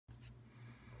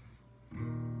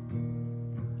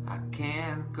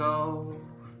can't go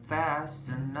fast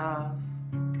enough.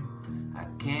 I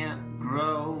can't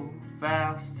grow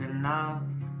fast enough.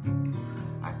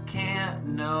 I can't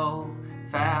know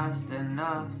fast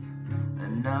enough.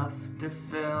 Enough to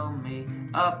fill me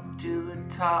up to the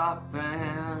top,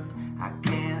 and I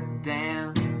can't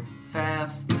dance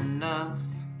fast enough.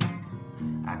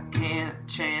 I can't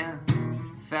chance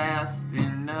fast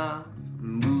enough.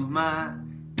 Move my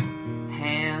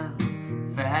hands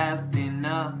fast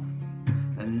enough.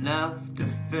 Enough to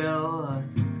fill us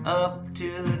up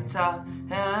to the top.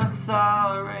 And I'm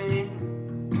sorry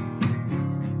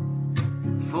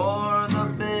for the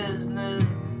business,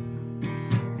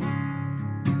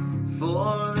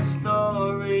 for the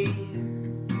story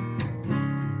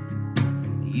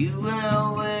you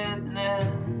will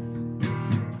witness.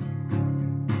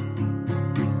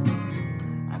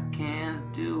 I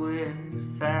can't do it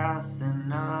fast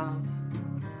enough.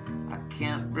 I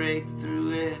can't break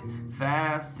through it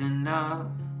fast enough.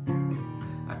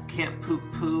 I can't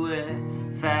poo-poo it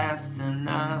fast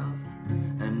enough.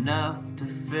 Enough to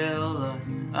fill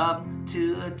us up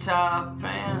to the top,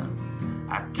 and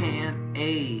I can't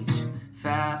age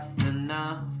fast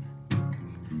enough.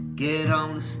 Get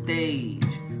on the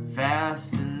stage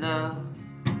fast enough.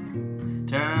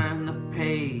 Turn the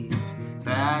page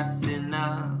fast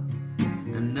enough.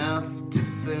 Enough to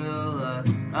fill us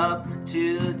up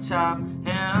to the top. And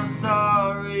I'm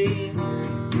sorry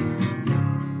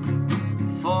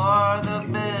for the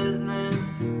business,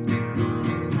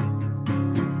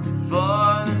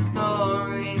 for the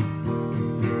story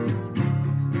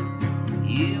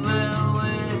you will